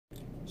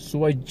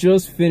So I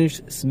just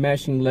finished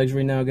smashing legs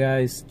right now,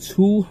 guys.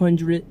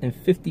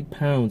 250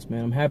 pounds,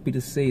 man. I'm happy to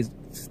say it's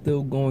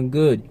still going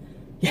good.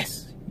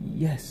 Yes,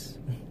 yes.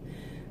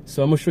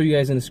 So I'm gonna show you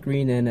guys on the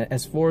screen. And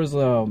as far as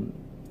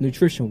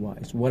nutrition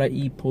wise, what I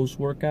eat post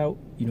workout,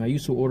 you know, I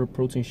used to order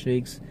protein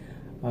shakes,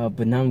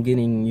 but now I'm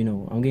getting, you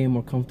know, I'm getting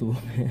more comfortable,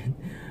 man.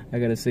 I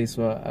gotta say.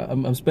 So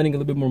I'm spending a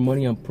little bit more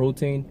money on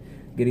protein,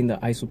 getting the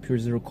Isopure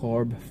Zero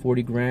Carb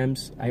 40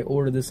 grams. I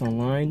ordered this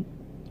online.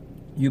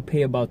 You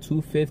pay about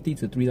 $2.50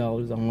 to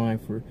 $3 online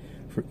for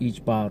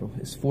each bottle.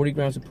 It's 40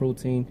 grams of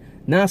protein.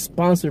 Not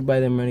sponsored by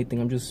them or anything.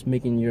 I'm just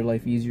making your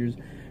life easier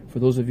for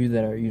those of you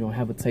that are, you know,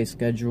 have a tight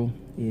schedule.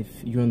 If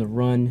you're on the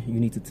run, you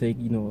need to take,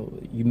 you know,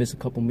 you miss a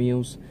couple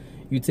meals,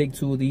 you take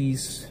 2 of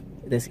these.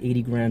 That's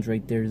 80 grams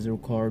right there, zero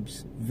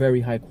carbs, very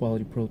high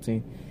quality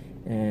protein,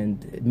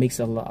 and it makes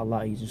it a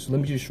lot easier. So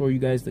let me just show you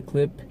guys the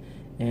clip.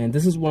 And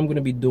this is what I'm going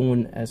to be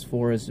doing as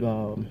far as you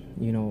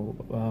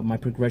know, my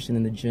progression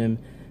in the gym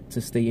to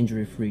stay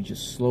injury free.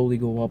 Just slowly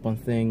go up on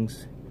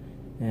things,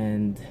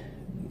 and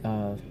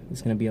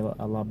it's going to be a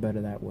lot better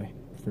that way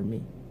for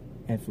me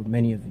and for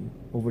many of you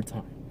over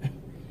time.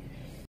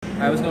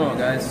 Alright, what's going on,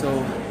 guys? So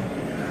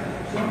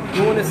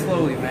doing it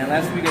slowly, man.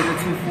 Last week I did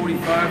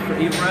 245 for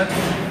 8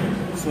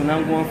 reps, so now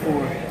I'm going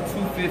for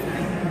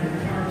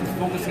 250. Just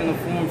focusing on the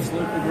form,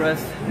 slow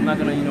progress. I'm not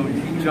gonna, you know,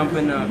 keep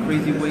jumping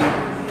crazy weight.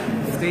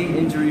 Stay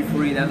injury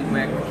free. That's the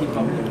way I can keep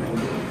up with it.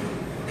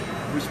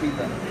 Wish me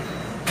that.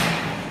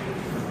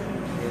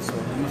 Okay, so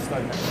I'm gonna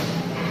start that.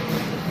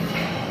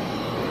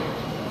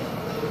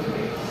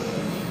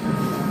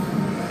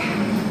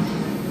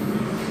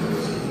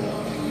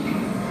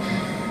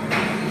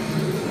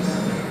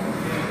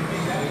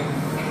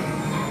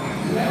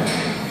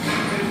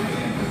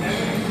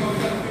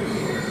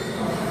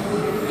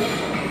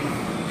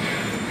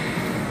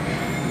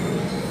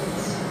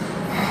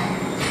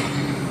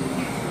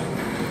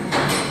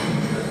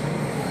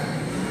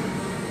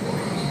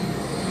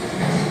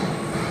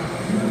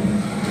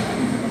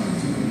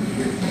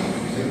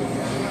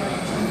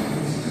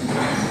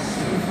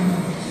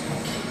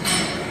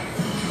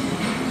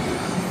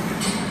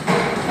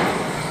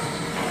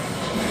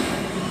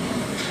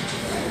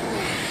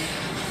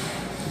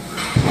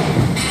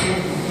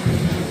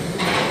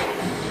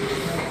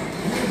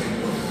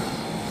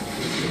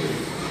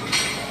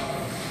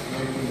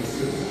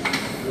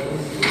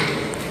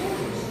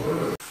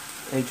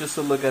 And just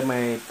to look at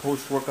my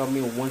post-workout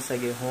meal once I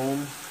get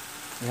home,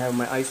 I have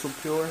my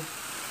Isopure.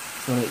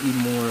 I'm gonna eat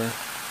more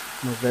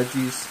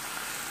veggies,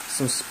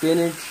 some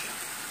spinach,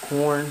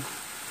 corn.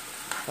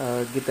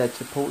 Get that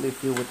chipotle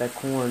feel with that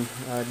corn.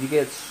 If you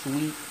get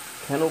sweet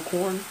kennel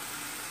corn,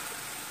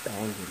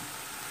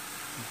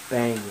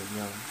 banging,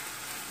 yo.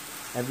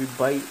 Every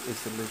bite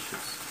is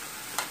delicious.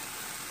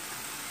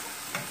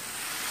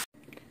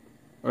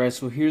 Alright,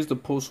 so here's the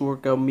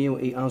post-workout meal.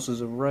 8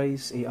 ounces of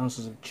rice, 8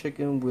 ounces of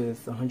chicken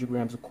with 100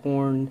 grams of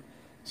corn,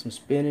 some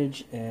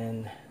spinach,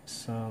 and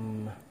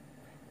some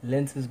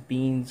lentils,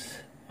 beans.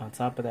 On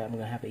top of that, I'm going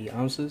to have 8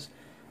 ounces.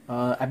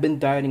 I've been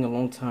dieting a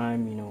long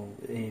time. You know,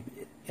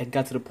 it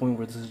got to the point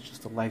where this is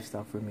just a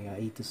lifestyle for me.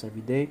 I eat this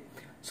every day.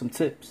 Some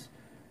tips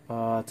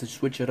to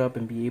switch it up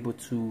and be able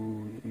to,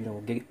 you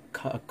know, get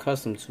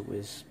accustomed to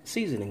is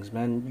seasonings,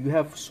 man. You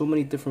have so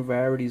many different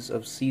varieties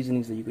of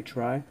seasonings that you could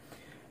try.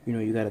 You know,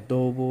 you got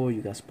adobo,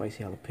 you got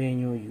spicy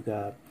jalapeno, you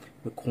got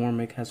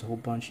McCormick has a whole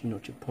bunch, you know,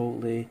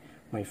 chipotle,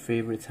 my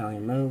favorite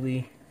Italian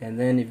medley. And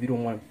then if you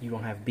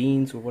don't have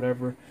beans or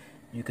whatever,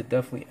 you could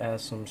definitely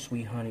add some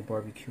sweet honey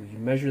barbecue. You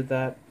measure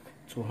that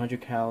to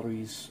 100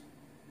 calories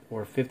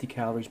or 50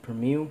 calories per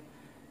meal.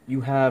 You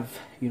have,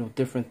 you know,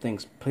 different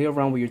things. Play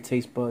around with your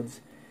taste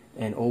buds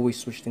and always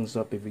switch things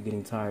up if you're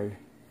getting tired.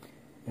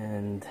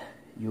 And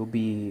you'll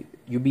be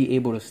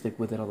able to stick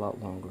with it a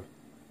lot longer.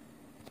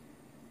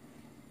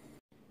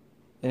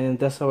 And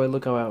that's how I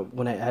look out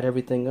when I add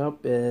everything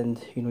up.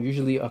 And, you know,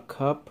 usually a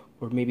cup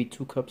or maybe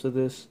 2 cups of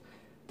this,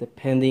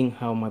 depending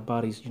how my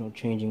body's, you know,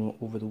 changing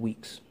over the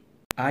weeks.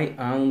 I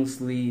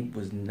honestly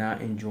was not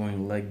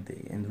enjoying leg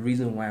day. And the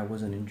reason why I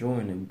wasn't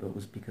enjoying it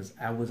was because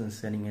I wasn't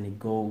setting any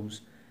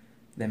goals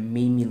that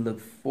made me look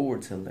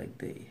forward to leg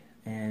day.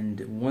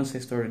 And once I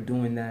started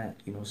doing that,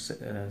 you know,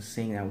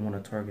 saying I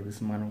want to target this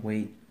amount of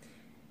weight,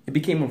 it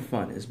became more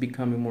fun. It's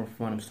becoming more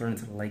fun. I'm starting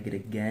to like it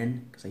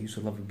again because I used to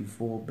love it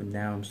before, but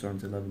now I'm starting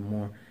to love it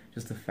more.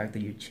 Just the fact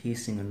that you're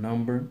chasing a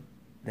number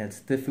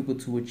that's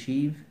difficult to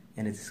achieve,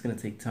 and it's going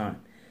to take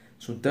time.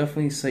 So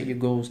definitely set your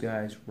goals,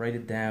 guys. Write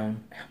it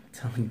down. I'm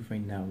telling you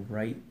right now,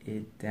 write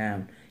it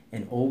down.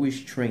 And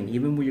always train.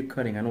 Even when you're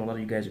cutting, I know a lot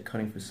of you guys are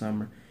cutting for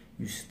summer,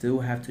 you still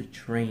have to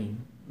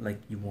train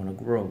like you want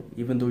to grow.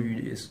 Even though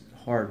it's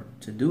hard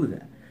to do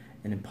that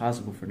and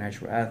impossible for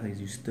natural athletes,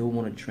 you still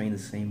want to train the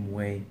same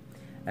way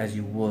as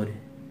you would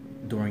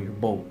during your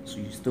bowl. So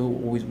you still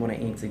always want to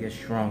aim to get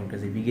strong,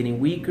 because if you're getting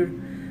weaker,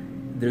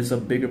 there's a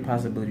bigger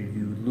possibility of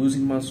you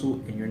losing muscle,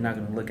 and you're not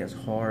going to look as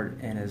hard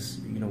and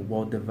as, you know,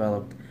 well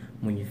developed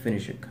when you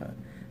finish your cut.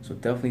 So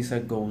definitely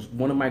set goals.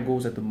 One of my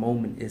goals at the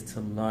moment is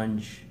to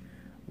lunge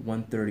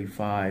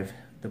 135,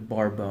 the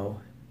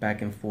barbell,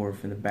 back and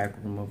forth in the back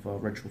room of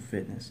Retro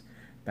Fitness,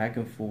 back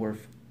and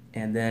forth,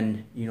 and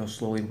then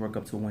slowly work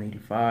up to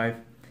 185,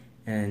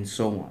 and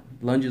so on.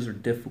 Lunges are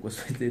difficult,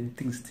 so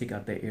things take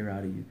out the air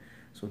out of you.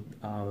 So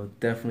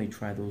definitely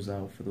try those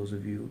out for those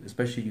of you,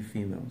 especially you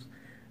females.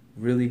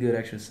 Really good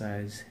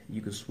exercise.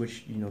 You could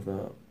switch,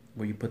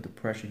 where you put the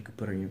pressure. You could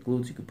put it on your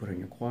glutes, you could put it on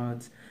your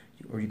quads,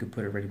 or you could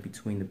put it right in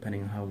between,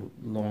 depending on how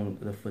long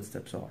the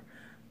footsteps are.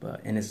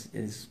 And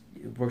it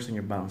works on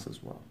your balance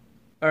as well.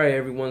 All right,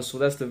 everyone. So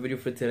that's the video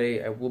for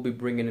today. I will be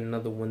bringing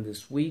another one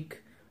this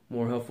week.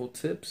 More helpful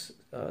tips.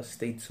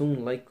 Stay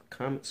tuned. Like,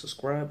 comment,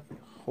 subscribe, and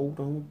hold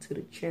on to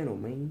the channel,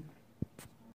 man.